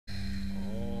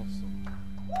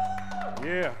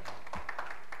Yeah.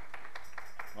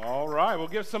 All right. We'll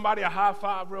give somebody a high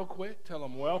five real quick. Tell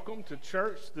them welcome to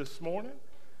church this morning.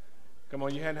 Come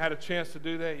on, you hadn't had a chance to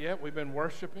do that yet. We've been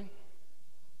worshiping.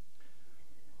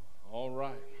 All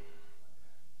right.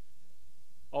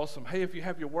 Awesome. Hey, if you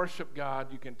have your worship guide,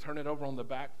 you can turn it over on the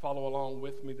back. Follow along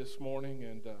with me this morning.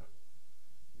 And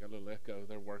got a little echo.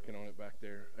 They're working on it back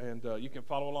there. And you can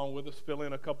follow along with us. Fill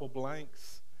in a couple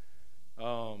blanks.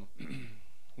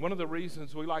 One of the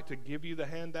reasons we like to give you the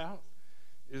handout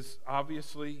is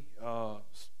obviously,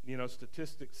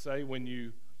 statistics say when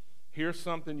you hear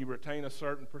something, you retain a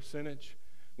certain percentage.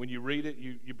 When you read it,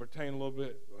 you retain a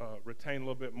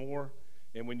little bit more.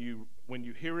 And when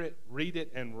you hear it, read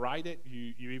it, and write it,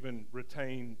 you even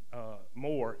retain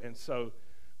more. And so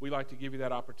we like to give you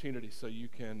that opportunity so you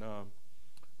can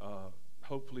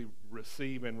hopefully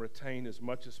receive and retain as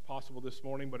much as possible this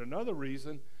morning. But another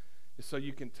reason is so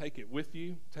you can take it with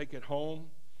you, take it home.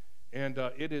 And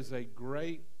it is a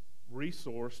great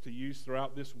resource to use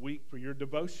throughout this week for your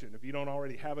devotion. If you don't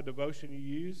already have a devotion you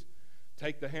use,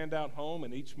 take the handout home,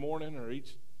 and each morning or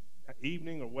each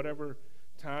evening or whatever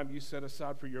time you set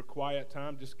aside for your quiet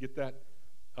time, just get that,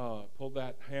 pull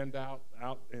that handout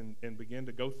out and begin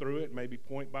to go through it, maybe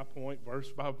point by point,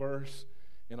 verse by verse,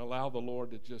 and allow the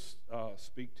Lord to just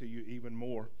speak to you even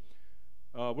more.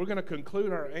 We're going to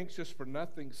conclude our Anxious for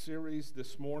Nothing series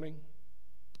this morning.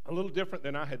 A little different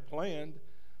than I had planned,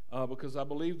 because I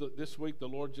believe that this week the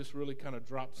Lord just really kind of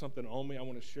dropped something on me. I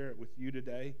want to share it with you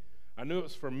today. I knew it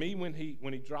was for me when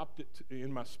he dropped it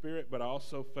in my spirit, but I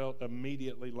also felt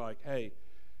immediately like, hey,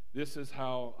 this is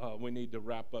how we need to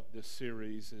wrap up this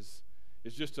series.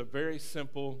 It's just a very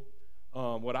simple,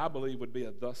 what I believe would be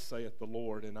a thus saith the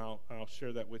Lord, and I'll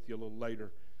share that with you a little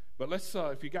later. But let's,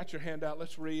 if you got your handout,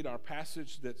 let's read our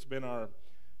passage that's been our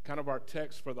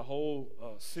text for the whole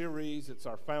series. It's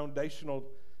our foundational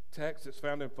text. It's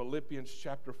found in Philippians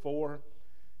chapter 4.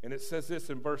 And it says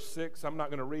this in verse 6. I'm not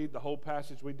going to read the whole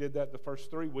passage. We did that the first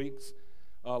 3 weeks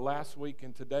last week.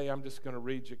 And today I'm just going to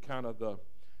read you kind of the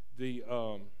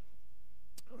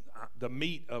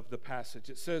meat of the passage.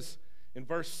 It says in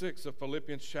verse 6 of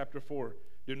Philippians chapter 4,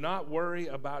 "Do not worry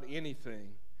about anything,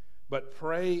 but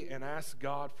pray and ask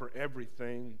God for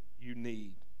everything you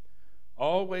need,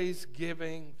 always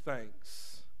giving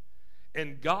thanks.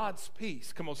 And God's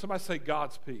peace," come on, somebody say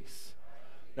God's peace.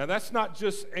 Now that's not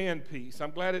just "and peace."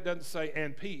 I'm glad it doesn't say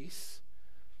 "and peace,"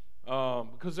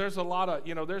 because there's a lot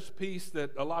of, there's peace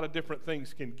that a lot of different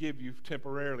things can give you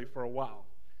temporarily for a while.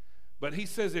 But he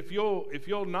says if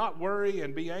you'll not worry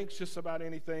and be anxious about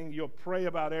anything, you'll pray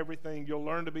about everything, you'll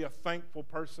learn to be a thankful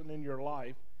person in your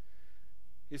life.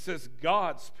 He says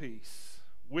God's peace,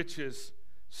 which is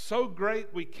so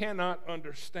great we cannot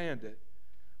understand it,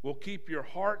 will keep your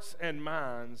hearts and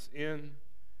minds in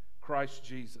Christ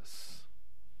Jesus.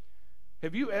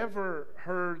 Have you ever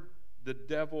heard the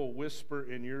devil whisper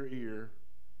in your ear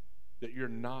that you're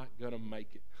not going to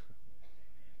make it?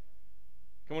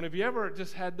 Come on, have you ever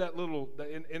just had that little,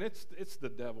 and it's the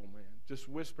devil, man, just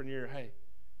whispering in your ear, hey,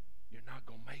 you're not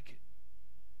going to make it.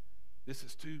 This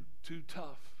is too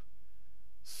tough.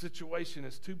 Situation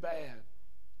is too bad.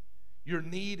 Your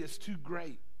need is too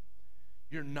great.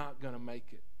 You're not going to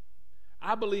make it.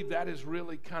 I believe that is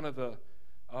really kind of the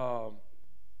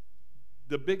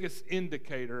biggest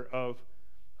indicator of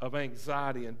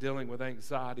anxiety and dealing with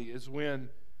anxiety is when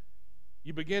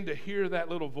you begin to hear that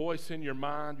little voice in your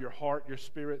mind, your heart, your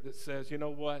spirit that says, you know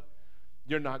what,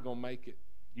 you're not going to make it.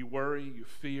 You worry, you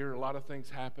fear, a lot of things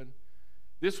happen.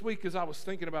 This week as I was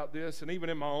thinking about this, and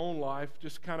even in my own life,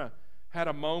 just kind of had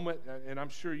a moment, and I'm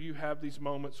sure you have these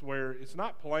moments where it's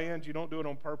not planned, you don't do it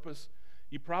on purpose.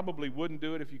 You probably wouldn't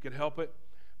do it if you could help it.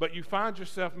 But you find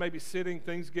yourself maybe sitting,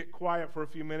 things get quiet for a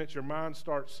few minutes, your mind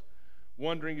starts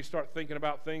wondering, you start thinking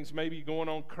about things maybe going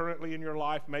on currently in your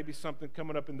life, maybe something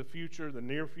coming up in the future, the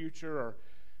near future,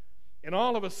 and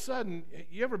all of a sudden,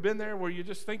 you ever been there where you're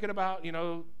just thinking about,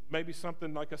 maybe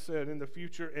something, like I said, in the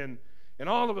future, and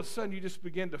all of a sudden you just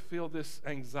begin to feel this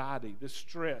anxiety, this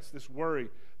stress, this worry,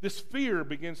 this fear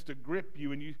begins to grip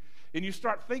you, and you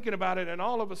start thinking about it, and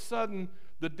all of a sudden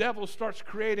the devil starts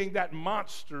creating that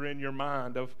monster in your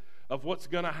mind of what's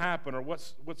going to happen or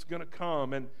what's going to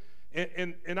come.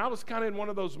 And I was kind of in one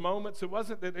of those moments. It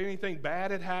wasn't that anything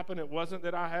bad had happened. It wasn't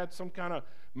that I had some kind of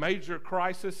major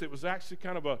crisis. It was actually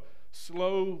kind of a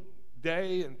slow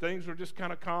day, and things were just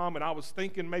kind of calm, and I was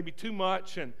thinking maybe too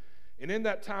much. And in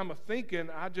that time of thinking,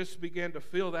 I just began to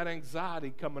feel that anxiety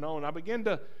coming on. I began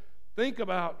to think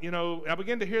about, I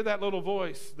began to hear that little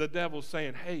voice, the devil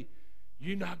saying, hey,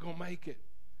 you're not going to make it.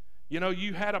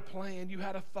 You had a plan, you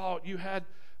had a thought, you had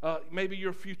maybe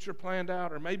your future planned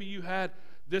out, or maybe you had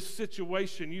this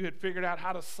situation, you had figured out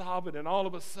how to solve it, and all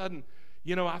of a sudden,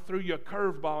 I threw you a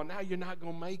curveball, and now you're not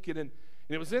going to make it. And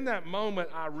it was in that moment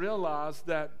I realized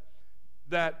that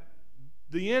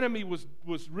the enemy was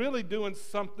really doing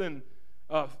something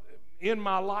in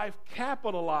my life,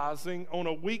 capitalizing on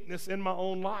a weakness in my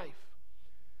own life.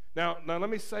 Now let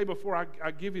me say before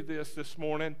I give you this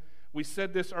morning, we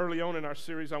said this early on in our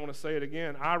series, I want to say it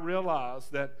again. I realize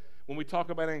that when we talk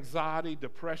about anxiety,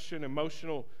 depression,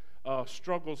 emotional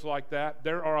struggles like that,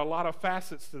 there are a lot of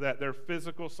facets to that. They're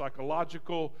physical,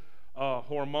 psychological,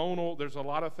 hormonal. There's a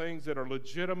lot of things that are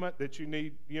legitimate that you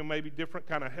need, maybe different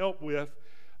kind of help with.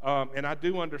 And I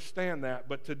do understand that.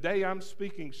 But today I'm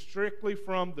speaking strictly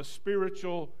from the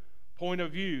spiritual point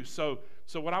of view. So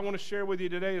what I want to share with you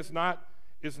today is not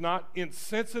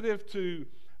insensitive to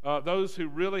those who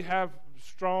really have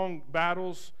strong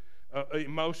battles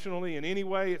emotionally in any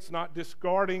way. It's not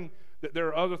discarding that there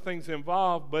are other things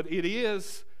involved, but it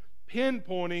is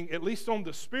pinpointing, at least on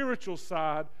the spiritual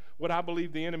side, what I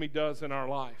believe the enemy does in our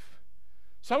life.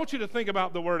 So I want you to think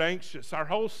about the word anxious. Our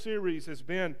whole series has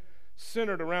been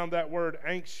centered around that word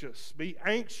anxious. Be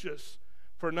anxious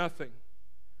for nothing.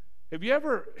 Have you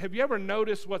ever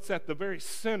noticed what's at the very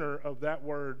center of that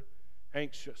word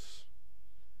anxious?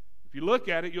 If you look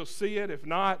at it, you'll see it. If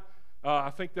not, I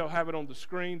think they'll have it on the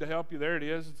screen to help you. There it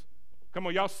is. Come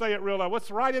on, y'all say it real loud.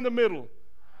 What's right in the middle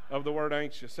of the word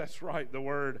anxious? That's right, the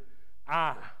word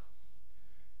I.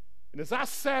 And as I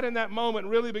sat in that moment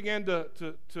and really began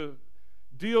to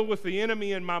deal with the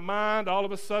enemy in my mind, all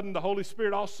of a sudden the Holy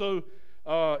Spirit also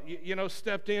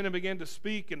stepped in and began to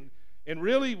speak and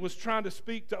really was trying to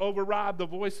speak to override the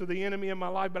voice of the enemy in my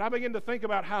life. But I began to think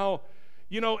about how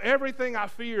everything I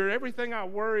fear, everything I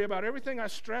worry about, everything I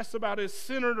stress about is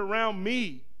centered around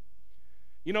me.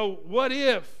 What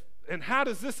if, and how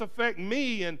does this affect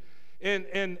me? And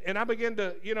I began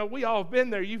to, we all have been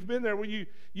there. You've been there where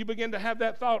you begin to have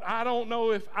that thought, I don't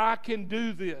know if I can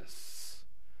do this.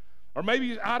 Or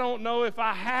maybe I don't know if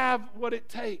I have what it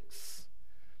takes.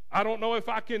 I don't know if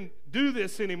I can do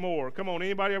this anymore. Come on,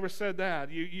 anybody ever said that?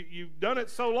 You've done it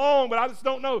so long, but I just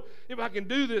don't know if I can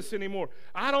do this anymore.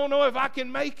 I don't know if I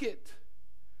can make it.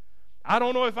 I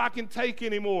don't know if I can take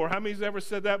anymore. How many's ever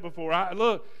said that before?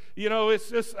 It's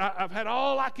just, I've had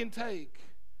all I can take.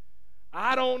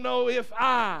 I don't know if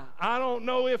I don't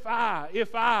know if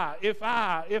I.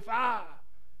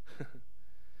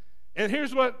 And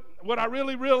here's what I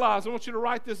really realized. I want you to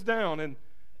write this down. And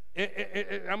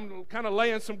I'm kind of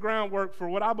laying some groundwork for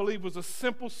what I believe was a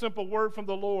simple word from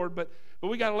the Lord, but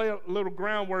we got to lay a little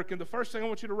groundwork. And the first thing I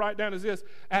want you to write down is this: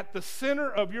 at the center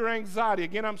of your anxiety,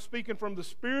 again, I'm speaking from the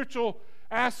spiritual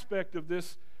aspect of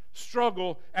this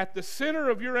struggle, at the center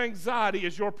of your anxiety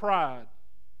is your pride.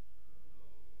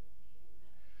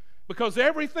 Because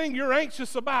everything you're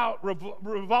anxious about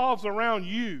revolves around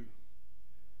you.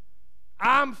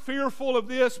 I'm fearful of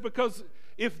this because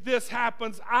if this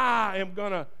happens, I am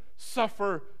going to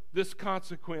suffer this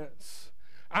consequence.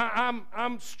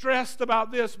 I'm stressed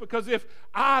about this because if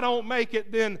I don't make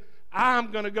it, then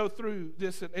I'm going to go through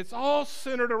this. And it's all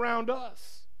centered around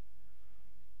us.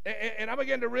 And I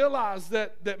began to realize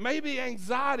that maybe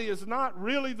anxiety is not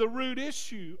really the root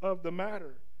issue of the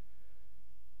matter.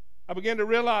 I began to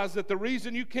realize that the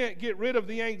reason you can't get rid of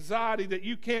the anxiety that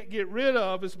you can't get rid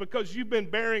of is because you've been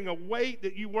bearing a weight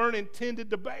that you weren't intended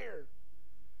to bear.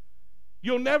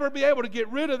 You'll never be able to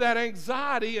get rid of that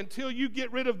anxiety until you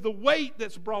get rid of the weight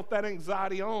that's brought that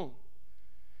anxiety on.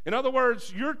 In other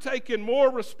words, you're taking more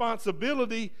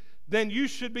responsibility than you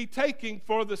should be taking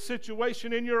for the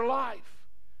situation in your life.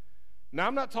 Now,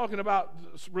 I'm not talking about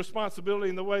responsibility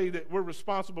in the way that we're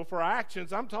responsible for our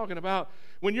actions. I'm talking about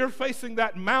when you're facing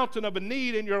that mountain of a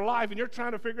need in your life and you're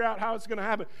trying to figure out how it's going to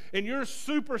happen, and you're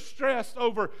super stressed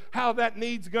over how that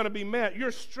need's going to be met.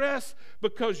 You're stressed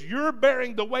because you're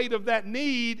bearing the weight of that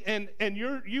need, and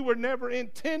you were never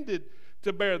intended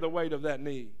to bear the weight of that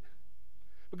need.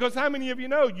 Because how many of you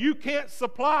know you can't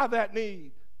supply that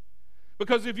need?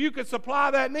 Because if you could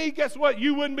supply that need, guess what?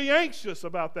 You wouldn't be anxious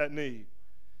about that need.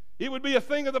 It would be a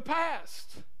thing of the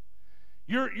past.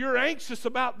 You're anxious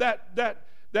about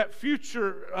that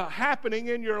future happening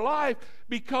in your life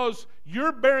because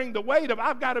you're bearing the weight of,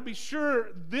 I've got to be sure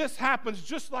this happens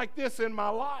just like this in my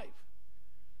life.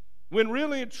 When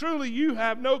really and truly you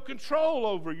have no control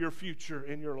over your future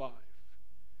in your life.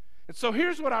 And so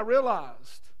here's what I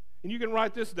realized, and you can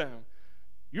write this down.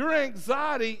 Your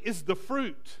anxiety is the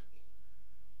fruit.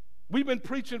 We've been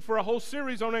preaching for a whole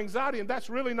series on anxiety, and that's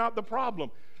really not the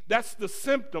problem. That's the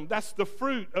symptom. That's the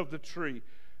fruit of the tree.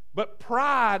 But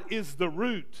pride is the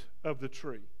root of the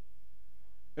tree.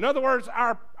 In other words,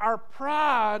 our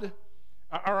pride,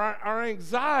 our our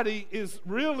anxiety is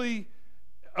really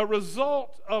a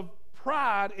result of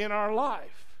pride in our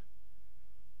life.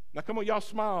 Now, come on, y'all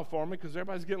smile for me, because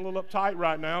everybody's getting a little uptight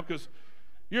right now, because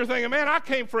you're thinking, man, I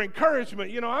came for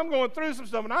encouragement. You know, I'm going through some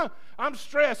stuff, and I'm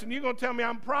stressed, and you're going to tell me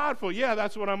I'm prideful. Yeah,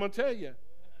 that's what I'm going to tell you.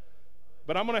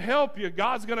 But I'm going to help you.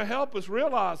 God's going to help us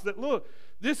realize that, look,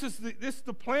 this is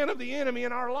the plan of the enemy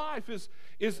in our life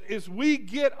is we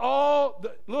get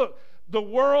the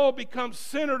world becomes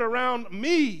centered around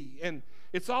me, and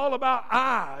it's all about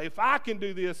I. If I can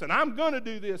do this, and I'm going to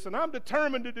do this, and I'm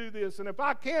determined to do this, and if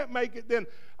I can't make it, then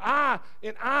I.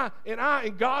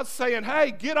 And God's saying,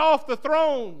 hey, get off the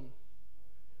throne.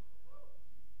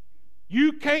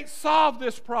 You can't solve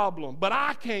this problem, but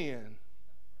I can.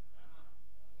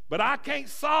 But I can't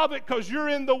solve it because you're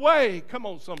in the way. Come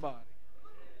on, somebody.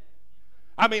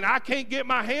 I mean, I can't get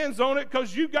my hands on it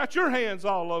because you got your hands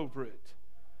all over it.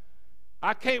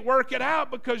 I can't work it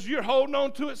out because you're holding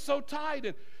on to it so tight,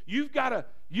 and you've got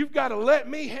to let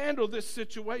me handle this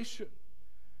situation.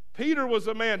 Peter was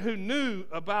a man who knew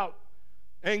about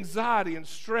anxiety and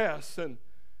stress, and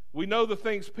we know the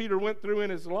things Peter went through in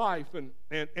his life,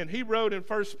 and he wrote in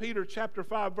 1 Peter chapter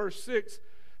 5, verse 6,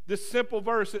 this simple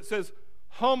verse. It says,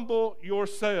 humble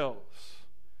yourselves.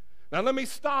 Now let me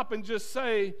stop and just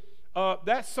say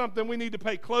that's something we need to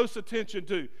pay close attention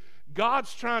to.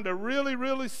 God's trying to really,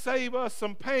 really save us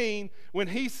some pain when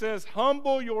he says,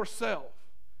 humble yourself.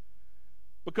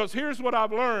 Because here's what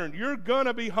I've learned. You're going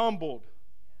to be humbled.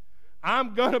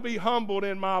 I'm going to be humbled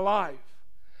in my life.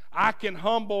 I can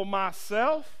humble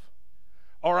myself,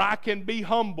 or I can be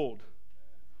humbled.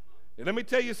 And let me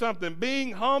tell you something.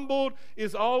 Being humbled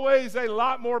is always a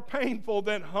lot more painful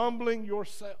than humbling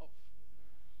yourself.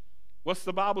 What's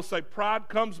the Bible say? Pride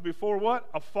comes before what?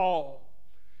 A fall.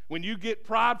 When you get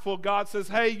prideful, God says,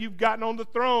 hey, you've gotten on the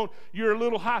throne. You're a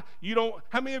little high.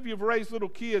 How many of you have raised little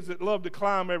kids that love to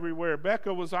climb everywhere?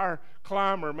 Becca was our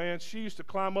climber, man. She used to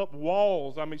climb up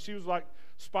walls. I mean, she was like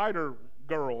Spider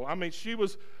Girl. I mean, she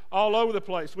was all over the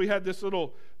place. We had this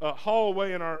little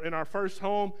hallway in our first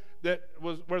home that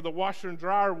was where the washer and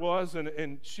dryer was,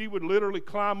 and she would literally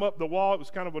climb up the wall. It was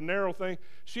kind of a narrow thing.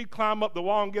 She'd climb up the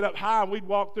wall and get up high, and we'd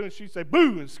walk through, and she'd say,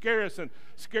 boo, and scare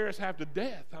us half to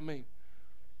death. I mean,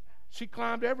 she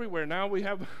climbed everywhere. Now we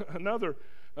have another,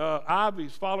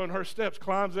 Ivy's following her steps,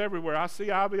 climbs everywhere. I see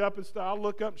Ivy up and stuff. I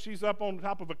look up, she's up on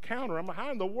top of a counter. I'm like,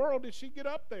 how in the world did she get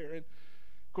up there? And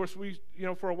of course, we,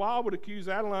 for a while would accuse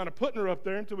Adeline of putting her up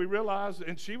there until we realized,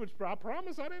 and she would, I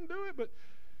promise I didn't do it, but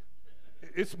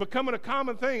it's becoming a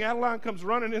common thing. Adeline comes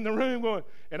running in the room going,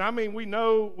 and I mean, we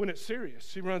know when it's serious.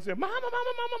 She runs in, Mama,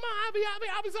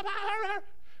 Ivy's up high.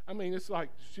 I mean, it's like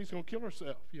she's going to kill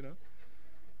herself,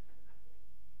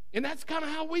 And that's kind of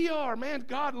how we are, man.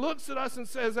 God looks at us and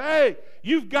says, hey,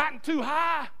 you've gotten too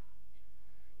high.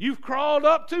 You've crawled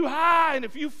up too high, and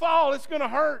if you fall, it's going to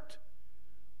hurt.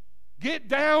 Get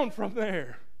down from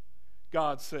there,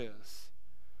 God says.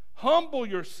 Humble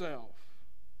yourself.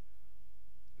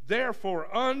 Therefore,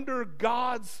 under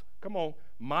God's,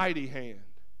 mighty hand,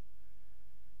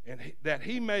 and that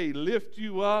he may lift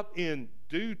you up in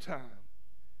due time.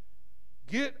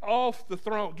 Get off the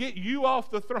throne. Get you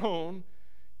off the throne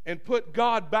and put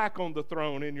God back on the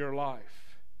throne in your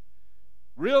life.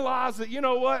 Realize that, you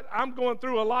know what? I'm going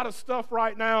through a lot of stuff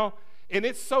right now, and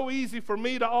it's so easy for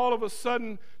me to all of a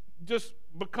sudden, just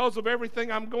because of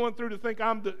everything I'm going through, to think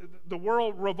the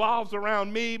world revolves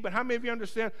around me. But how many of you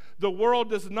understand the world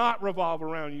does not revolve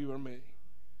around you or me?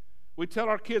 We tell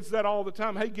our kids that all the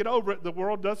time. Hey, get over it. The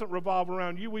world doesn't revolve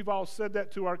around you. We've all said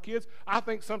that to our kids. I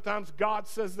think sometimes God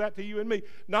says that to you and me,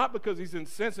 not because he's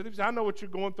insensitive. I know what you're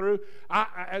going through.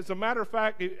 As a matter of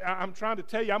fact, I'm trying to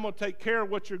tell you, I'm going to take care of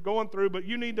what you're going through, but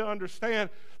you need to understand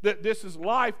that this is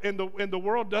life, and the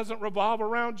world doesn't revolve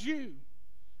around you.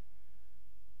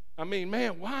 I mean,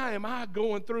 man, why am I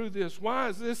going through this? Why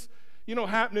is this,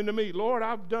 happening to me? Lord,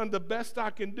 I've done the best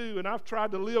I can do, and I've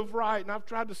tried to live right, and I've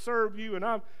tried to serve you,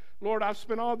 and Lord, I've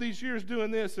spent all these years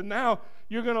doing this, and now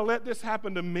you're going to let this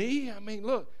happen to me? I mean,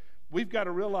 look, we've got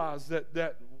to realize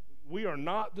that we are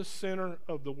not the center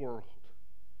of the world.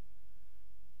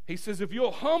 He says, if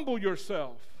you'll humble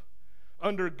yourself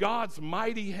under God's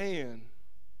mighty hand,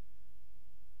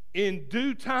 in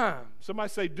due time, somebody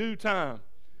say due time.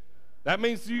 That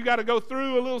means you got to go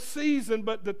through a little season,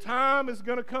 but the time is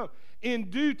going to come.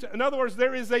 In other words,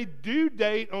 there is a due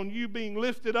date on you being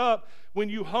lifted up when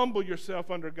you humble yourself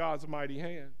under God's mighty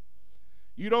hand.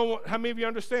 How many of you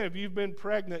understand? If you've been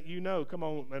pregnant, come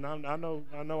on, and I know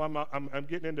I'm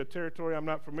getting into territory I'm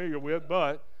not familiar with,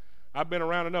 but I've been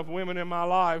around enough women in my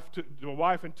life, a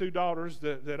wife and two daughters,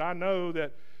 that I know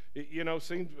that,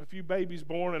 seen a few babies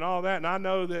born and all that. And I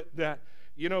know that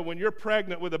when you're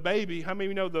pregnant with a baby, how many of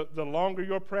you know the longer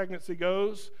your pregnancy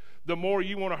goes, the more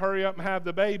you want to hurry up and have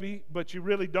the baby, but you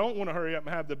really don't want to hurry up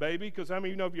and have the baby, because how many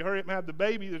of you know if you hurry up and have the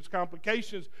baby, there's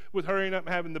complications with hurrying up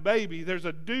and having the baby. There's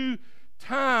a due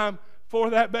time for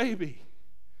that baby.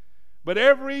 But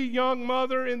every young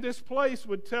mother in this place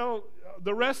would tell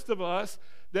the rest of us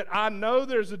that I know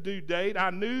there's a due date. I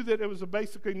knew that it was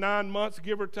basically 9 months,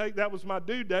 give or take. That was my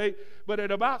due date. But at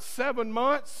about 7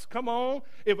 months, come on,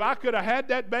 if I could have had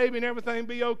that baby and everything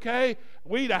be okay,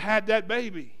 we'd have had that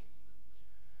baby.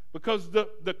 Because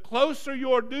the closer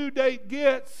your due date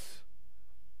gets,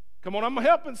 come on, I'm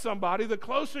helping somebody. The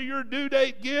closer your due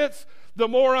date gets, the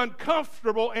more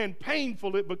uncomfortable and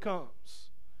painful it becomes.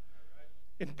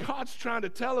 And God's trying to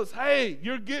tell us, hey,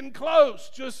 you're getting close.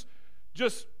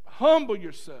 Just humble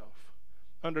yourself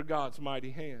under God's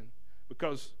mighty hand,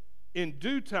 because in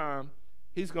due time,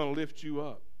 He's going to lift you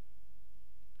up.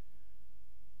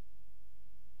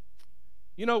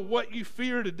 You know, what you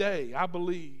fear today, I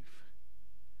believe,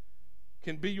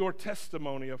 can be your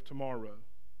testimony of tomorrow.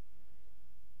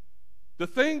 The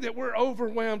thing that we're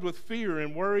overwhelmed with fear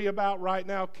and worry about right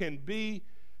now can be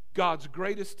God's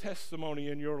greatest testimony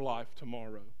in your life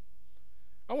tomorrow.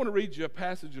 I want to read you a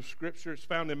passage of Scripture. It's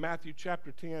found in Matthew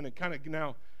chapter 10, and kind of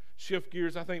now shift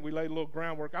gears. I think we laid a little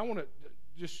groundwork. I want to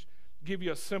just give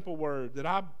you a simple word that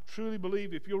I truly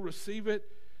believe if you'll receive it,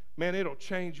 man, it'll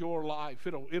change your life.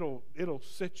 It'll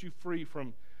set you free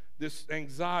from this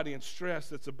anxiety and stress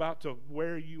that's about to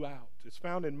wear you out. It's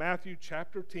found in Matthew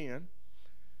chapter 10.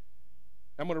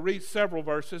 I'm going to read several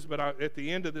verses, but at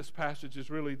the end of this passage is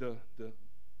really the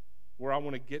where I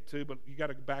want to get to, but you got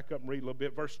to back up and read a little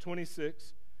bit. Verse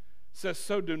 26 says,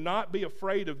 so do not be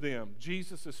afraid of them.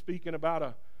 Jesus is speaking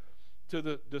about to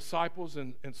the disciples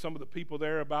and some of the people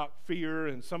there about fear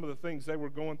and some of the things they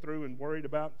were going through and worried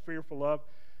about, fearful of.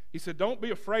 He said, don't be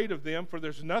afraid of them, for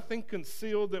there's nothing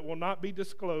concealed that will not be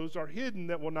disclosed, or hidden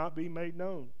that will not be made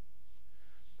known.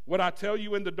 What I tell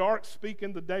you in the dark, speak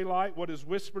in the daylight. What is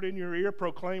whispered in your ear,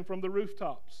 proclaim from the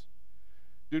rooftops.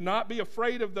 Do not be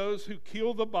afraid of those who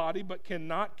kill the body, but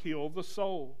cannot kill the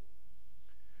soul.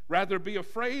 Rather, be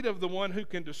afraid of the one who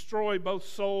can destroy both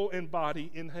soul and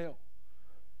body in hell.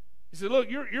 He said,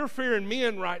 look, you're fearing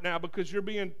men right now because you're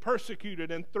being persecuted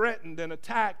and threatened and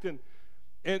attacked, and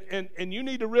you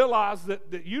need to realize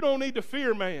that you don't need to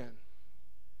fear man.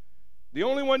 The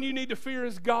only one you need to fear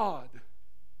is God.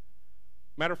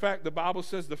 Matter of fact, the Bible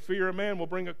says the fear of man will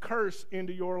bring a curse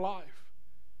into your life.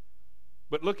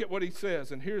 But look at what he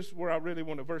says, and here's where I really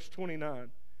want to, verse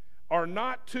 29. Are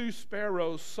not 2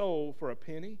 sparrows sold for a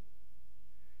penny?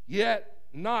 Yet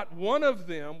not one of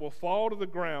them will fall to the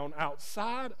ground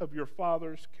outside of your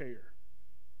Father's care.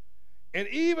 And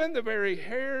even the very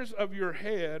hairs of your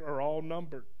head are all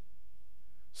numbered.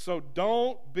 So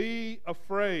don't be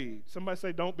afraid. Somebody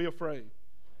say, don't be afraid.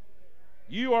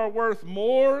 You are worth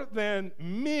more than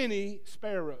many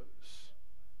sparrows.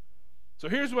 So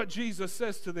here's what Jesus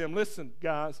says to them. Listen,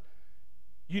 guys,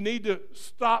 you need to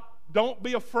stop. Don't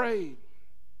be afraid.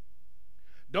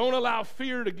 Don't allow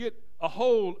fear to get a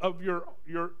hold of your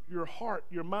heart,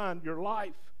 your mind, your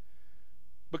life.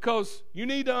 Because you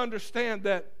need to understand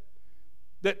that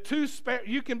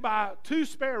you can buy 2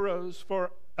 sparrows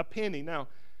for a penny. Now,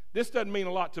 this doesn't mean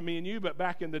a lot to me and you, but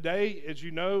back in the day, as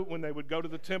you know, when they would go to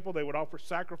the temple, they would offer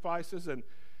sacrifices, and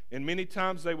many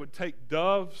times they would take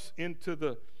doves into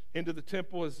the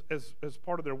temple as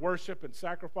part of their worship and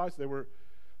sacrifice. They were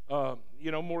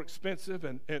more expensive,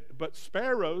 but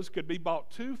sparrows could be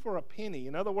bought 2 for a penny.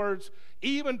 In other words,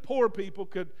 even poor people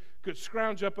could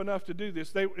scrounge up enough to do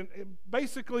this.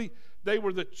 Basically they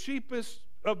were the cheapest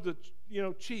of the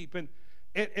cheap,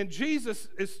 and Jesus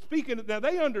is speaking. Now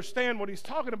they understand what he's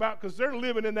talking about because they're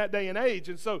living in that day and age,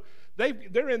 and so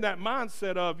they're in that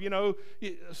mindset of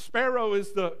sparrow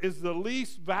is the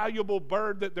least valuable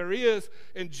bird that there is,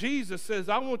 and Jesus says,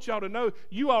 I want y'all to know,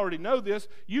 you already know this,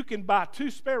 you can buy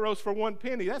 2 sparrows for 1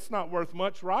 penny. That's not worth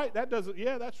much, right?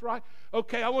 Yeah, that's right.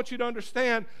 Okay, I want you to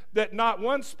understand that not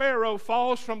one sparrow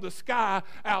falls from the sky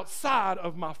outside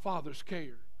of my Father's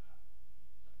care.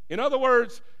 In other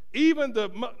words, even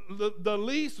the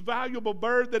least valuable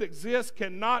bird that exists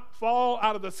cannot fall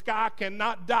out of the sky,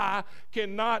 cannot die,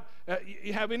 cannot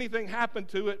have anything happen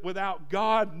to it without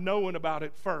God knowing about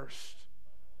it first.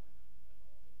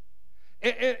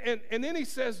 And then he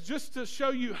says, just to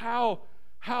show you how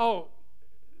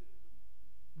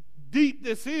deep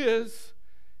this is,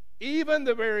 even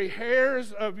the very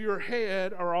hairs of your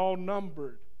head are all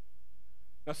numbered.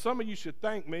 Now, some of you should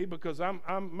thank me because I'm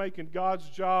making God's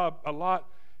job a lot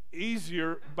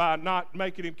easier by not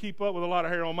making him keep up with a lot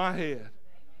of hair on my head.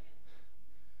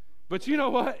 But you know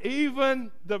what?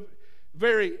 Even the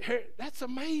very hair, that's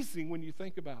amazing when you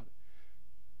think about it.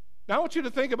 Now I want you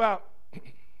to think about,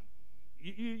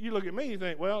 you look at me, you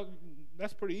think, well,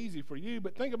 that's pretty easy for you,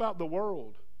 but think about the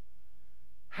world.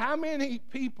 How many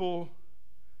people,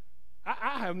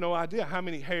 I have no idea how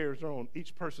many hairs are on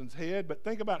each person's head, but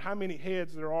think about how many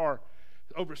heads there are,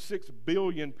 over 6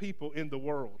 billion people in the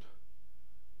world.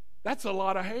 That's a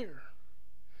lot of hair.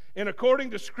 And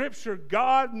according to Scripture,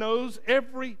 God knows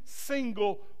every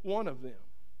single one of them.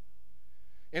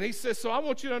 And he says, so I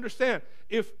want you to understand,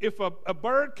 if a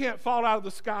bird can't fall out of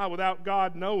the sky without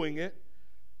God knowing it,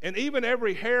 and even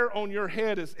every hair on your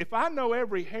head is, if I know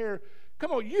every hair,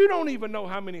 come on, you don't even know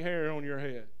how many hair on your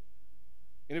head.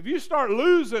 And if you start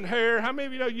losing hair, how many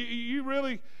of you know you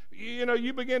really,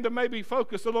 you begin to maybe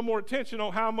focus a little more attention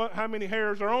on how many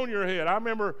hairs are on your head. I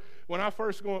remember when I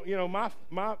first go,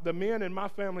 the men in my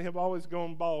family have always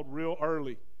gone bald real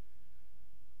early.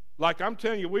 Like I'm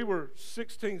telling you, we were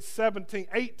 16, 17,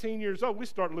 18 years old. We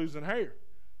started losing hair.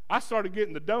 I started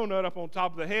getting the donut up on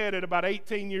top of the head at about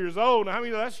 18 years old. Now,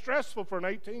 that's stressful for an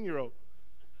 18-year-old.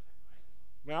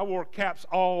 I mean, I wore caps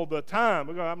all the time.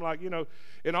 Because I'm like,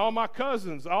 and all my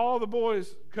cousins, all the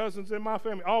boys, cousins in my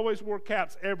family, always wore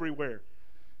caps everywhere.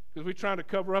 Because we're trying to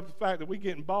cover up the fact that we're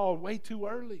getting bald way too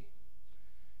early.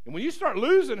 And when you start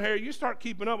losing hair, you start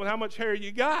keeping up with how much hair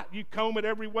you got. You comb it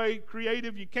every way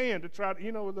creative you can to try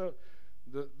to,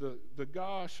 the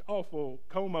gosh awful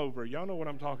comb over. Y'all know what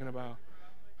I'm talking about.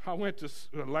 I went to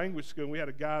language school, and we had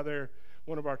a guy there,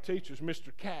 one of our teachers, Mr.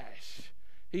 Cash.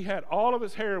 He had all of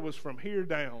his hair was from here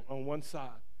down on one side.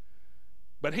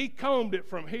 But he combed it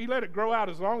he let it grow out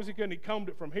as long as he could, and he combed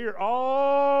it from here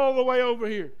all the way over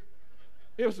here.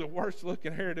 It was the worst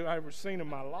looking hairdo I ever seen in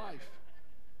my life.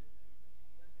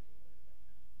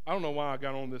 I don't know why I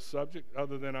got on this subject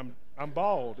other than I'm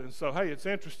bald. And so, hey, it's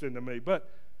interesting to me. But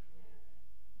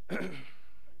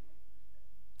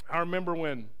I remember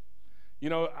when,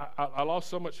 I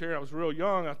lost so much hair. I was real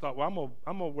young. I thought, well,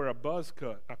 I'm gonna wear a buzz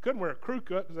cut. I couldn't wear a crew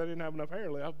cut because I didn't have enough hair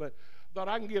left, but I thought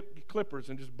I can get clippers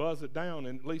and just buzz it down,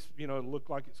 and at least, it'll look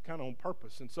like it's kind of on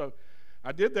purpose. And so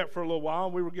I did that for a little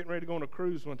while. We were getting ready to go on a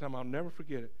cruise one time. I'll never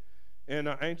forget it. And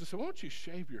Angel said, why don't you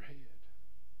shave your head?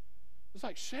 It's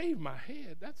like, shave my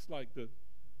head? That's like the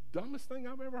dumbest thing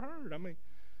I've ever heard. I mean,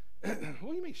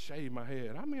 what do you mean shave my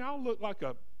head? I mean, I'll look like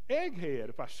a egghead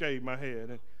if I shave my head.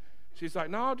 And she's like,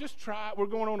 no, just try it. We're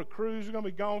going on a cruise. We're going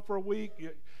to be gone for a week.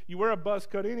 You wear a buzz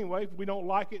cut anyway. If we don't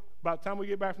like it, by the time we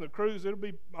get back from the cruise, it'll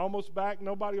be almost back.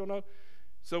 Nobody will know.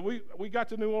 So we got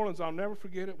to New Orleans. I'll never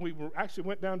forget it. We actually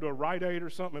went down to a Rite Aid or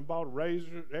something and bought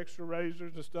extra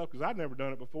razors and stuff because I'd never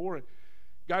done it before. And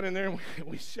got in there and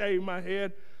we shaved my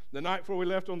head the night before we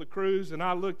left on the cruise. And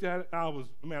I looked at it.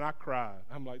 I cried.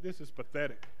 I'm like, this is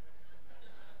pathetic.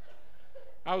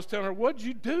 I was telling her, what'd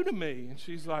you do to me? And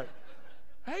she's like,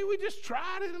 hey, we just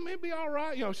tried it and it'll be all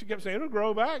right. She kept saying, it'll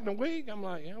grow back in a week. I'm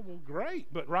like, yeah, well, great.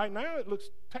 But right now it looks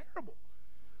terrible.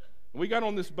 We got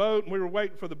on this boat and we were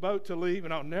waiting for the boat to leave,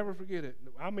 and I'll never forget it.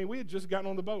 I mean, we had just gotten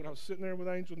on the boat. I was sitting there with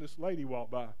Angel, and this lady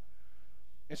walked by.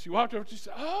 And she walked over and she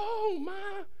said, oh,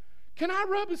 my, can I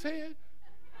rub his head?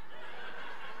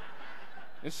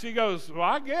 And she goes, well,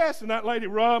 I guess. And that lady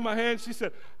rubbed my head and she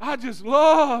said, I just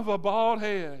love a bald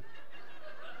head.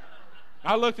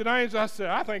 I looked at Angel, I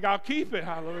said, I think I'll keep it,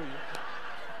 hallelujah.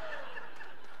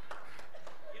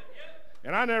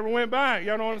 And I never went back,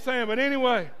 you know what I'm saying? But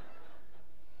anyway,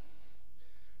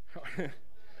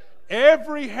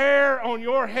 every hair on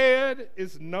your head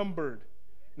is numbered.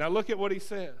 Now look at what he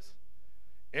says.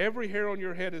 Every hair on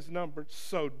your head is numbered,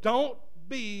 so don't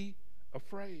be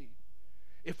afraid.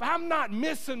 If I'm not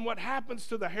missing what happens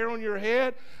to the hair on your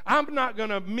head, I'm not going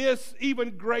to miss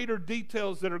even greater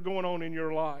details that are going on in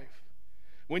your life.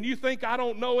 When you think I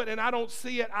don't know it and I don't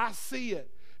see it, I see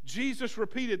it. Jesus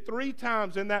repeated 3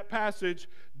 times in that passage,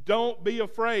 don't be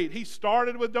afraid. He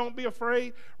started with don't be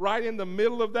afraid. Right in the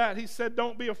middle of that, he said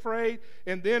don't be afraid.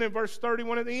 And then in verse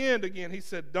 31 at the end again, he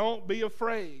said don't be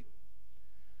afraid.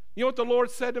 You know what the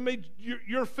Lord said to me?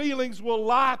 Your feelings will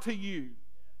lie to you.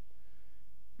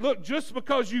 Look, just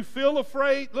because you feel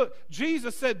afraid, look,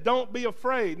 Jesus said don't be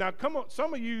afraid. Now come on,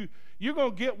 some of you, you're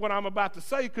going to get what I'm about to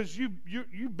say because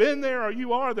you've been there or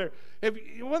you are there.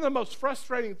 One of the most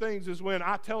frustrating things is when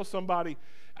I tell somebody,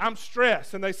 I'm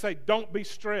stressed, and they say, don't be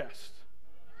stressed.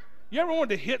 You ever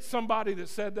wanted to hit somebody that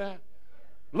said that?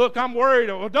 Look, I'm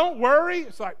worried. Well, don't worry.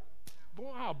 It's like,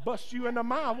 boy, I'll bust you in the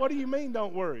mouth. What do you mean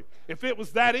don't worry? If it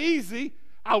was that easy,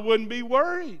 I wouldn't be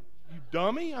worried. You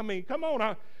dummy. I mean, come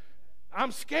on.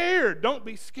 I'm scared. Don't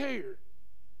be scared.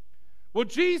 Well,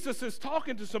 Jesus is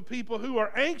talking to some people who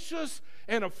are anxious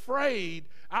and afraid.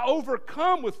 I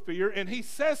overcome with fear, and he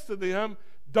says to them,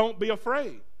 don't be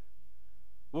afraid.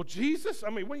 Well, Jesus, I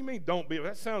mean, what do you mean don't be?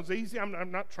 That sounds easy.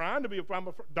 I'm not trying to be afraid.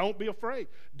 Don't be afraid.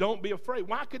 Don't be afraid.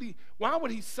 Why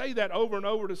would he say that over and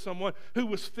over to someone who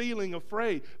was feeling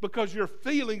afraid? Because your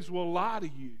feelings will lie to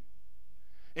you.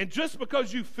 And just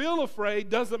because you feel afraid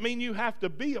doesn't mean you have to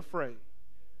be afraid.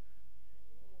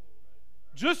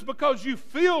 Just because you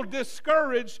feel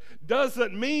discouraged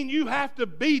doesn't mean you have to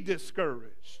be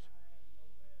discouraged.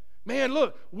 Man,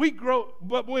 look, we grow,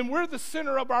 but when we're the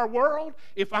center of our world,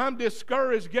 if I'm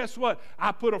discouraged, guess what?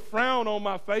 I put a frown on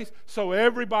my face so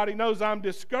everybody knows I'm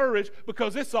discouraged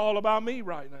because it's all about me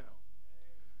right now.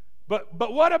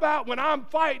 But what about when I'm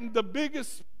fighting the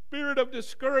biggest spirit of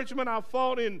discouragement I've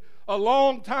fought in a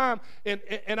long time, and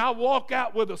I walk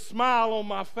out with a smile on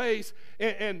my face,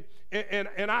 and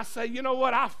I say, you know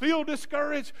what, I feel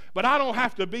discouraged, but I don't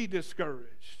have to be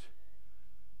discouraged.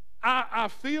 I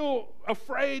feel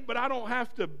afraid, but I don't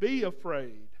have to be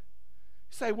afraid. You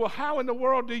say, well, how in the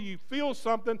world do you feel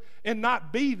something and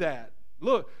not be that?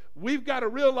 Look, we've got to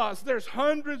realize there's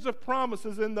hundreds of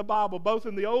promises in the Bible, both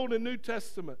in the Old and New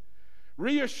Testament,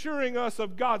 reassuring us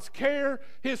of God's care,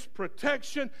 his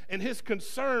protection, and his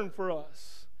concern for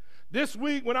us. This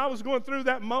week, when I was going through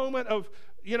that moment of,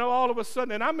 all of a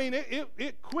sudden, and I mean,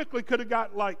 it quickly could have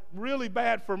got like really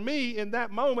bad for me in that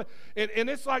moment. And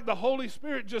it's like the Holy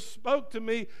Spirit just spoke to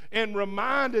me and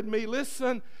reminded me,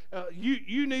 listen,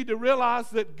 you need to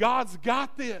realize that God's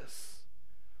got this.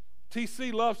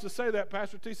 TC loves to say that,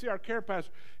 Pastor TC, our care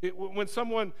pastor. When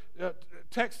someone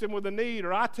texts him with a need,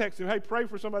 or I text him, hey, pray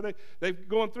for somebody, they're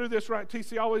going through this right.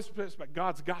 TC always says,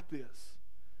 God's got this.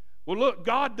 Well, look,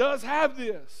 God does have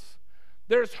this.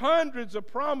 There's hundreds of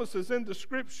promises in the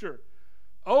Scripture,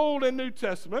 Old and New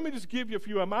Testament. Let me just give you a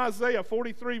few of them. Isaiah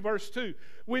 43, verse 2.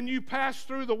 When you pass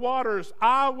through the waters,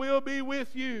 I will be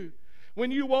with you.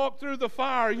 When you walk through the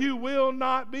fire, you will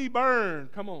not be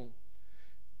burned. Come on.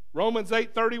 Romans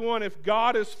 8:31, if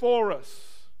God is for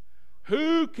us,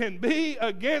 who can be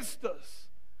against us?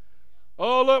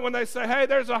 Oh, look, when they say, hey,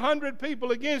 there's 100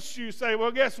 people against you, say,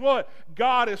 well, guess what?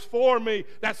 God is for me.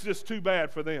 That's just too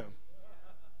bad for them.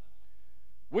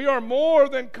 We are more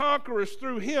than conquerors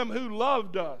through him who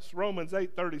loved us, Romans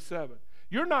 8:37.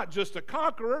 You're not just a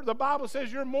conqueror. The Bible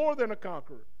says you're more than a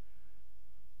conqueror.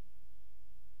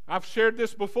 I've shared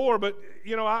this before, but,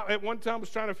 I at one time was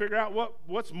trying to figure out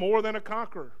what's more than a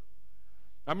conqueror.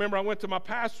 I remember I went to my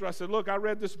pastor. I said, look, I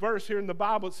read this verse here in the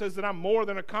Bible. It says that I'm more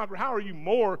than a conqueror. How are you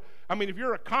more? I mean, if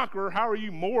you're a conqueror, how are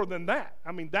you more than that?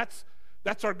 I mean, that's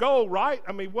our goal, right?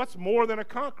 I mean, what's more than a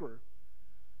conqueror?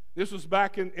 This was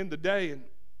back in the day,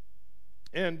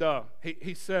 and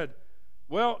he said,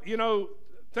 well,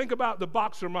 think about the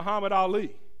boxer Muhammad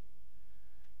Ali.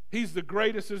 He's the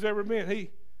greatest there's ever been. He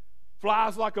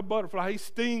flies like a butterfly. He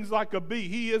stings like a bee.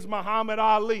 He is Muhammad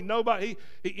Ali. Nobody,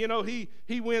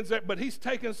 he wins that, but he's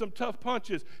taking some tough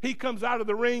punches. He comes out of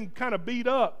the ring kind of beat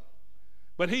up.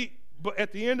 But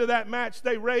at the end of that match,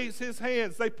 they raise his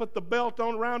hands. They put the belt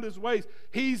on around his waist.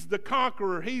 He's the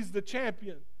conqueror. He's the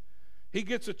champion. He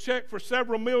gets a check for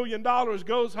several $1 million,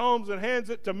 goes home and hands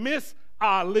it to Miss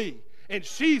Ali. And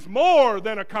she's more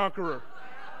than a conqueror.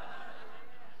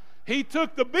 He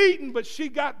took the beating, but she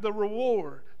got the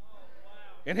reward.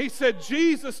 And he said,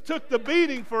 Jesus took the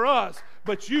beating for us,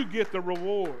 but you get the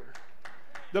reward.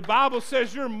 The Bible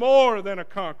says you're more than a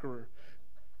conqueror.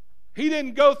 He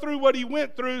didn't go through what he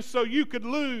went through so you could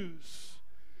lose.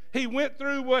 He went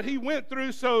through what he went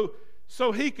through so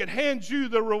he could hand you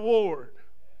the reward.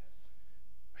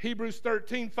 Hebrews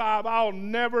 13:5, I'll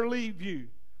never leave you.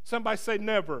 Somebody say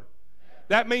never.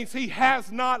 That means he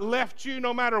has not left you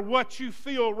no matter what you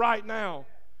feel right now.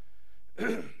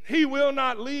 He will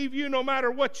not leave you no matter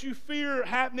what you fear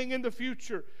happening in the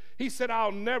future. He said,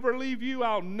 I'll never leave you.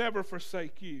 I'll never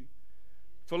forsake you.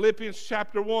 Philippians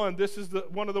chapter 1, this is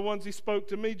one of the ones he spoke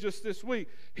to me just this week.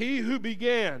 He who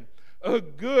began a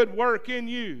good work in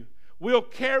you will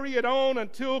carry it on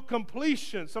until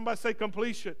completion. Somebody say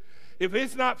completion. If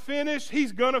it's not finished,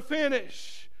 he's going to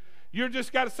finish. You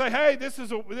just got to say, hey,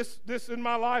 this in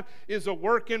my life is a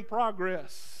work in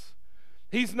progress.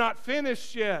 He's not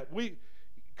finished yet.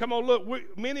 Come on,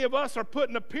 look, many of us are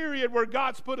putting a period where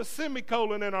God's put a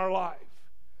semicolon in our life.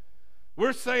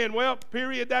 We're saying, well,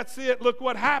 period, that's it. Look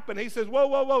what happened. He says,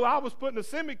 whoa, I was putting a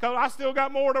semicolon. I still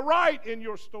got more to write in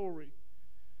your story.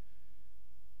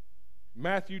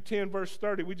 Matthew 10, verse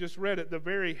 30, we just read it. The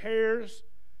very hairs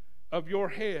of your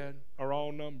head are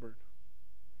all numbered.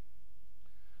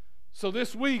 So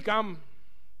this week I'm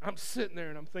sitting there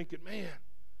and I'm thinking, man,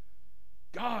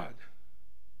 God,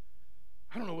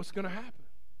 I don't know what's going to happen.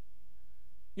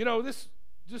 You know, this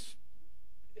just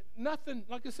nothing,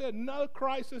 like I said, no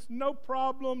crisis, no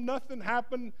problem, nothing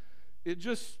happened. I'm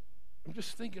just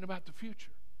thinking about the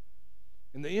future.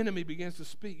 And the enemy begins to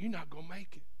speak. You're not going to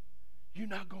make it. You're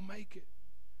not going to make it.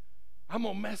 I'm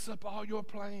going to mess up all your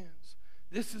plans.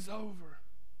 This is over.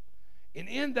 And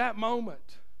in that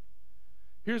moment,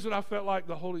 here's what I felt like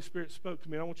the Holy Spirit spoke to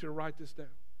me. I want you to write this down.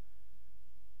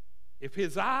 If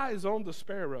his eye is on the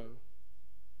sparrow,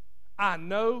 I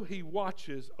know he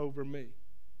watches over me.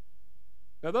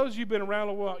 Now, those of you who've been around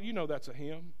a while, you know that's a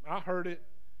hymn. I heard it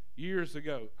years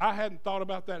ago. I hadn't thought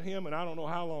about that hymn in I don't know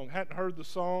how long. Hadn't heard the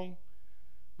song.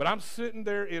 But I'm sitting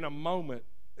there in a moment,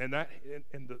 and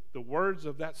the words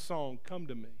of that song come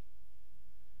to me.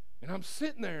 And I'm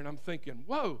sitting there, and I'm thinking,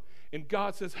 whoa. And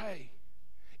God says, hey,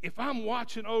 if I'm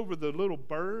watching over the little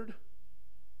bird,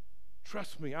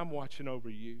 trust me, I'm watching over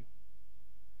you.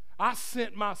 I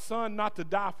sent my son not to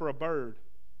die for a bird.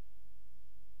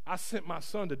 I sent my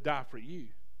son to die for you.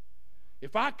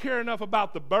 If I care enough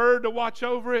about the bird to watch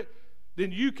over it,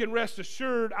 then you can rest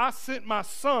assured I sent my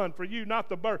son for you, not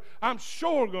the bird. I'm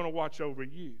sure going to watch over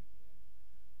you.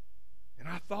 And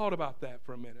I thought about that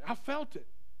for a minute. I felt it.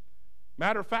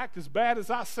 Matter of fact, as bad as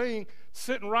I sing,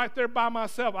 sitting right there by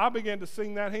myself, I began to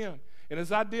sing that hymn. And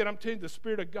as I did, I'm telling you, the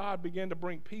Spirit of God began to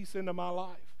bring peace into my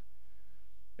life.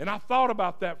 And I thought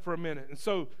about that for a minute. And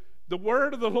so the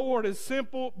word of the Lord is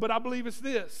simple, but I believe it's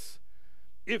this.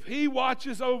 If he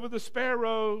watches over the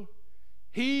sparrow,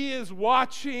 he is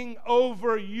watching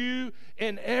over you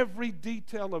in every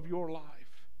detail of your life.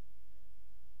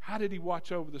 How did he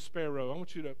watch over the sparrow? I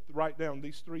want you to write down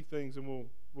these three things and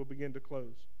we'll begin to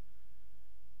close.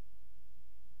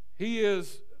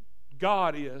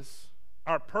 God is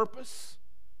our purpose,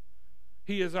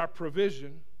 he is our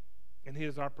provision, and he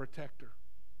is our protector.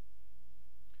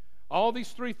 All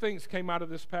these three things came out of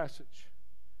this passage.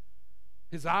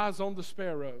 His eyes on the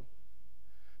sparrow.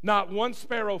 Not one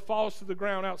sparrow falls to the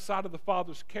ground outside of the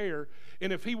Father's care.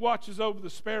 And if he watches over the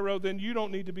sparrow, then you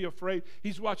don't need to be afraid.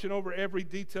 He's watching over every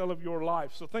detail of your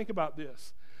life. So think about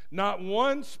this. Not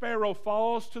one sparrow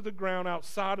falls to the ground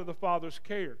outside of the Father's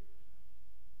care.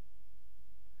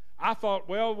 I thought,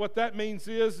 well, what that means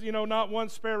is, not one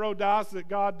sparrow dies that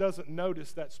God doesn't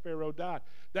notice that sparrow died.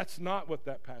 That's not what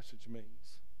that passage means.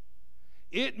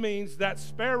 It means that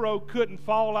sparrow couldn't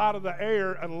fall out of the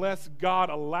air unless God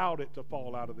allowed it to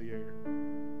fall out of the air.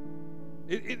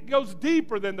 It goes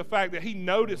deeper than the fact that he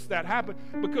noticed that happen.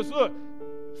 Because look,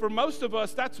 for most of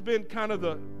us, that's been kind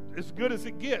of as good as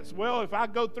it gets. Well, if I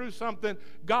go through something,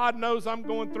 God knows I'm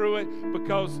going through it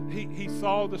because he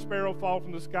saw the sparrow fall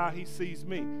from the sky. He sees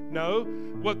me. No,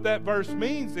 what that verse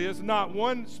means is not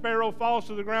one sparrow falls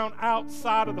to the ground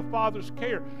outside of the Father's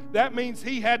care. That means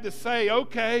he had to say,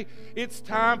 okay, it's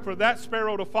time for that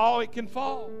sparrow to fall. It can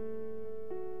fall.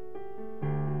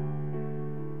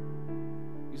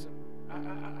 You say,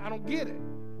 I don't get it.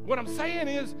 What I'm saying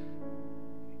is,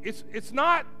 it's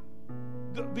not,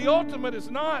 the ultimate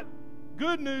is not,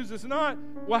 good news is not,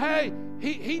 well, hey,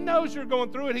 he knows you're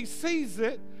going through it. He sees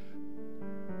it.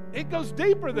 It goes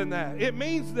deeper than that. It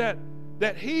means that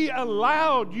he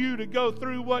allowed you to go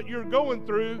through what you're going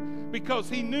through because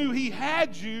he knew he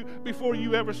had you before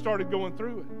you ever started going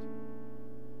through it.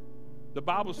 The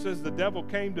Bible says the devil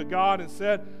came to God and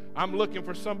said, I'm looking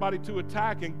for somebody to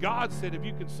attack. And God said, have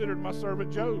you considered my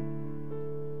servant Job?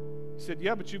 He said,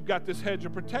 yeah, but you've got this hedge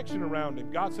of protection around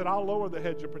him. God said, I'll lower the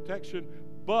hedge of protection,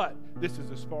 but this is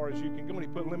as far as you can go. And he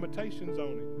put limitations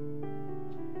on it.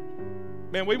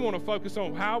 Man, we want to focus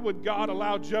on how would God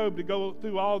allow Job to go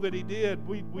through all that he did.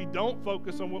 We don't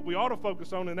focus on what we ought to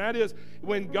focus on, and that is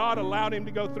when God allowed him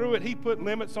to go through it, he put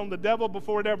limits on the devil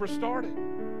before it ever started.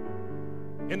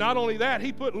 And not only that,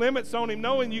 he put limits on him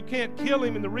knowing you can't kill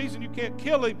him, and the reason you can't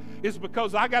kill him is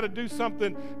because I got to do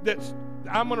something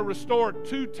I'm going to restore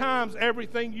 2 times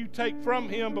everything you take from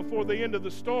him before the end of the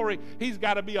story. He's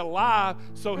got to be alive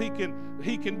so he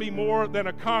can be more than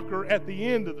a conqueror at the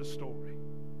end of the story.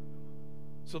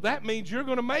 So that means you're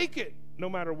going to make it no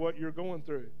matter what you're going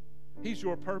through. He's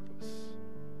your purpose.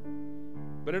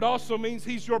 But it also means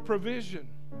he's your provision.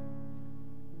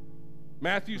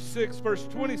 Matthew 6, verse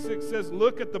 26 says,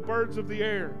 look at the birds of the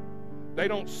air. They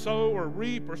don't sow or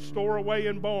reap or store away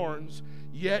in barns,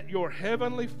 yet your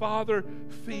heavenly Father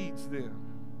feeds them.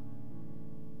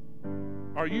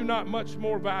 Are you not much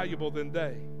more valuable than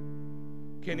they?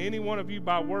 Can any one of you,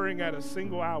 by worrying, add a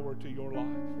single hour to your life?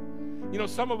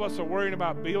 Some of us are worrying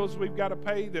about bills we've got to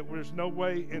pay that there's no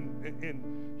way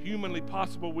in humanly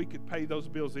possible we could pay those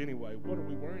bills anyway. What are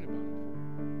we worrying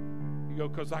about? You go,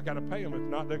 because I got to pay them. If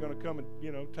not, they're going to come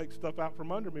and, take stuff out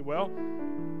from under me. Well,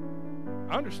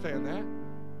 I understand that.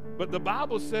 But the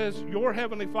Bible says your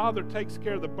Heavenly Father takes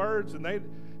care of the birds, and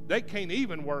they can't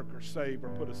even work or save or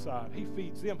put aside. He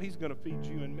feeds them. He's going to feed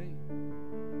you and me.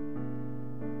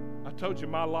 I told you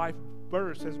my life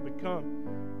verse has become,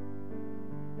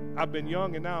 I've been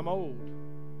young and now I'm old.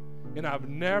 And I've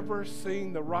never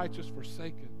seen the righteous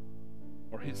forsaken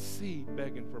or his seed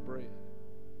begging for bread.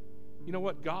 You know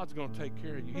what? God's going to take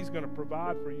care of you. He's going to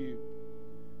provide for you.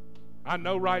 I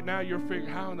know right now you're figuring,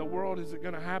 how in the world is it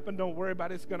going to happen? Don't worry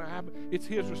about it. It's going to happen. It's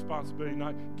His responsibility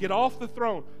now. Get off the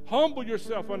throne. Humble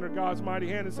yourself under God's mighty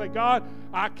hand and say, God,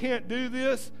 I can't do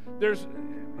this.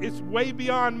 It's way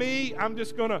beyond me. I'm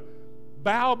just going to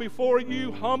bow before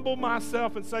you, humble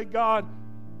myself, and say, God,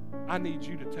 I need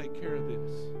you to take care of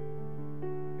this.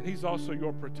 And He's also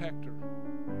your protector.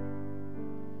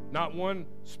 Not one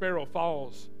sparrow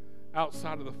falls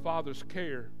outside of the Father's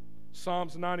care.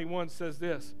 Psalms 91 says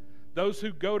this: those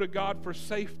who go to God for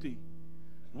safety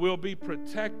will be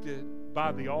protected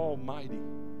by the Almighty.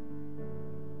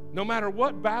 No matter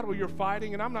what battle you're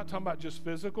fighting, and I'm not talking about just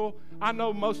physical. I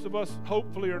know most of us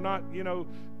hopefully are not,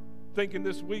 thinking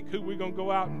this week who we're going to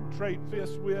go out and trade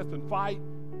fists with and fight.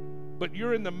 But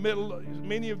you're in the middle,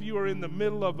 many of you are in the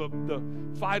middle of the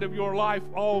fight of your life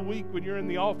all week when you're in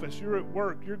the office, you're at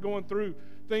work, you're going through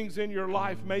things in your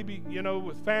life, maybe,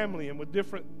 with family and with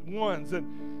different ones.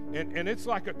 And it's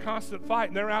like a constant fight,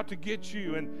 and they're out to get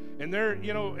you, and they're,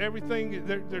 everything,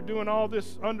 they're doing all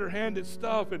this underhanded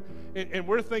stuff, and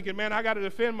we're thinking, man, I got to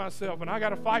defend myself, and I got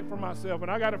to fight for myself,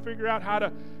 and I got to figure out how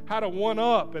to one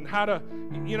up, and how to,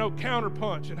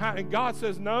 counterpunch, and God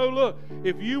says, no, look,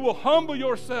 if you will humble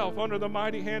yourself under the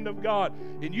mighty hand of God,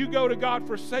 and you go to God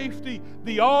for safety,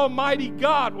 the Almighty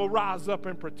God will rise up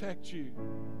and protect you.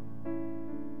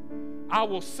 I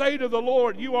will say to the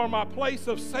Lord, you are my place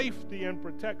of safety and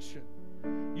protection.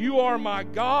 You are my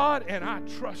God, and I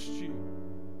trust you.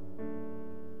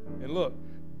 And look,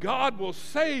 God will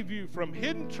save you from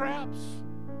hidden traps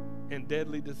and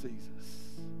deadly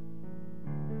diseases.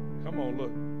 Come on,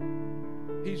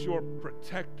 look. He's your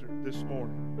protector this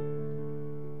morning.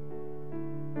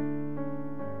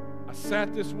 I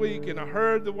sat this week and I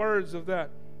heard the words of that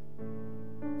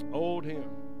old hymn.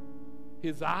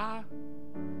 His eye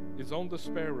is on the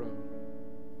sparrow,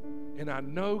 and I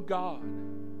know God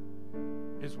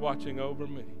is watching over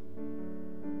me.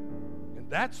 And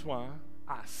that's why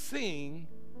I sing,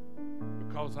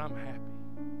 because I'm happy.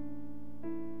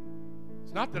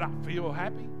 It's not that I feel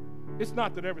happy. It's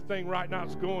not that everything right now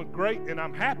is going great and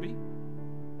I'm happy.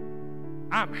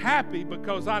 I'm happy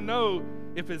because I know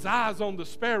if his eye's on the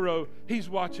sparrow, he's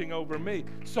watching over me.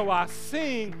 So I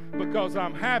sing because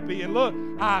I'm happy. And look,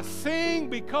 I sing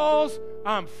because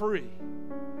I'm free.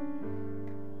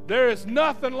 There is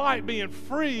nothing like being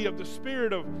free of the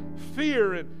spirit of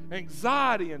fear and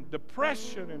anxiety and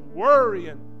depression and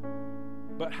worry.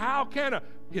 But how can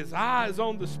his eye is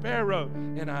on the sparrow,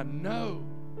 and I know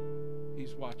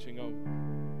he's watching over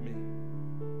me.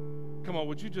 Come on,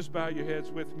 would you just bow your heads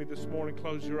with me this morning?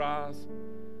 Close your eyes.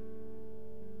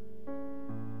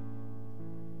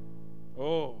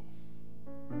 Oh,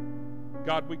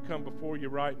 God, we come before you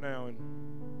right now, and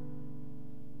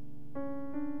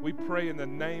we pray in the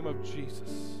name of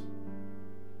Jesus.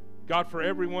 God, for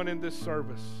everyone in this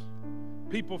service,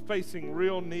 people facing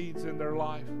real needs in their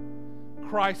life,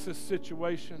 crisis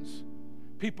situations,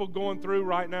 people going through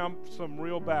right now some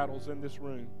real battles in this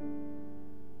room.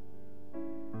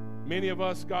 Many of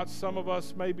us, God, some of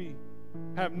us maybe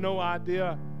have no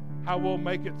idea how we'll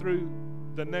make it through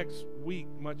the next week,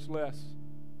 much less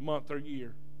month or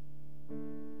year.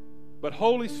 But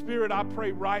Holy Spirit, I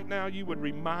pray right now you would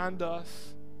remind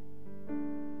us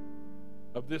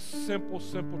of this simple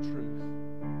truth.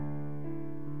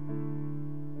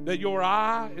 That your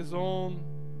eye is on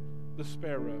the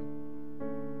sparrow.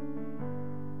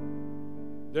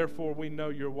 Therefore, we know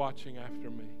you're watching after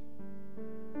me.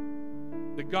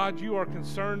 That God, you are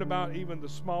concerned about even the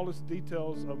smallest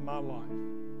details of my life.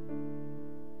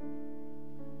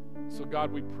 So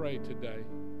God, we pray today.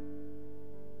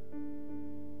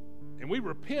 And we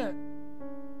repent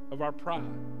of our pride.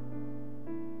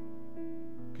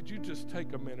 Could you just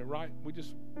take a minute, right? We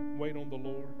just wait on the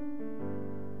Lord.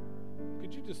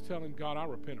 Could you just tell him, God, I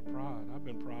repent of pride. I've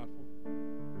been prideful.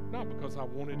 Not because I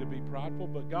wanted to be prideful,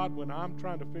 but God, when I'm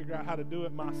trying to figure out how to do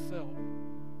it myself,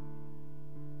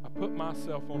 I put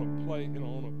myself on a plate,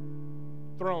 on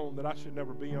a throne that I should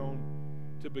never be on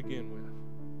to begin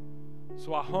with.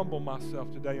 So I humble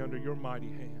myself today under your mighty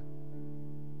hand.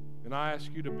 And I ask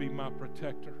you to be my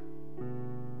protector,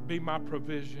 be my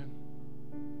provision,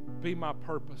 be my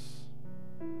purpose.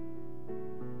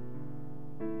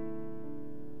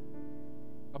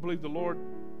 I believe the Lord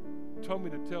told me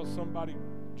to tell somebody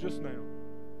just now,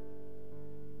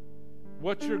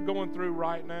 what you're going through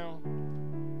right now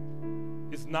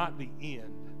is not the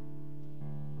end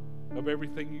of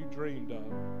everything you dreamed of.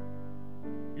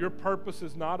 Your purpose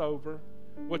is not over.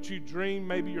 What you dreamed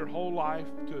maybe your whole life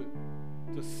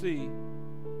to see,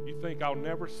 you think, I'll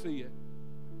never see it.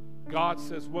 God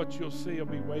says what you'll see will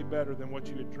be way better than what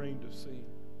you had dreamed of seeing.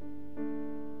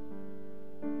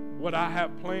 What I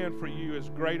have planned for you is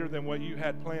greater than what you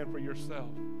had planned for yourself.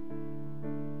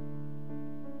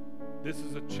 This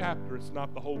is a chapter. It's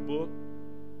not the whole book.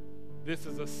 This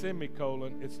is a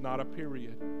semicolon. It's not a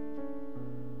period.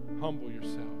 Humble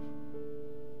yourself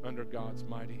under God's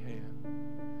mighty hand.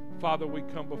 Father, we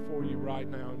come before you right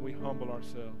now and we humble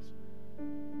ourselves.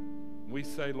 We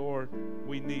say, Lord,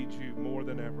 we need you more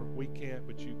than ever. We can't,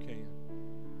 but you can.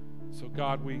 So,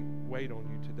 God, we wait on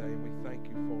you today and we thank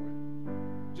you for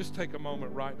it. Just take a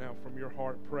moment right now from your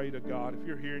heart. Pray to God. If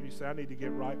you're here and you say, I need to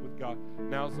get right with God,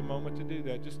 now's the moment to do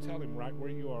that. Just tell him right where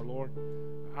you are, Lord,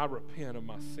 I repent of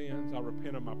my sins. I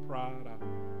repent of my pride.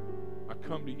 I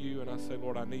come to you and I say,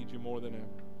 Lord, I need you more than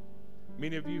ever.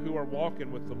 Many of you who are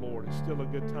walking with the Lord, it's still a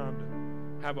good time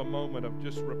to have a moment of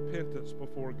just repentance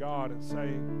before God and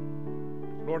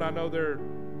saying, Lord, I know there are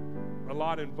a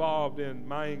lot involved in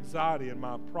my anxiety and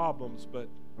my problems, but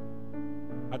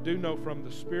I do know from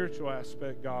the spiritual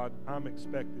aspect, God, I'm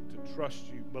expected to trust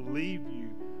you, believe you,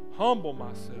 humble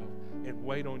myself, and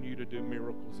wait on you to do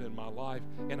miracles in my life.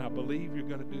 And I believe you're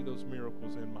going to do those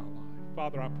miracles in my life.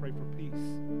 Father, I pray for peace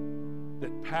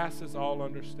that passes all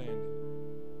understanding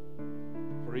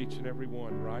for each and every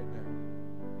one right now.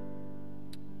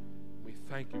 We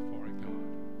thank you for it, God.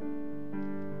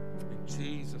 In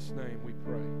Jesus' name we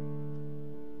pray.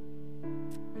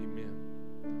 Amen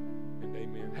and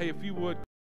amen. Hey, if you would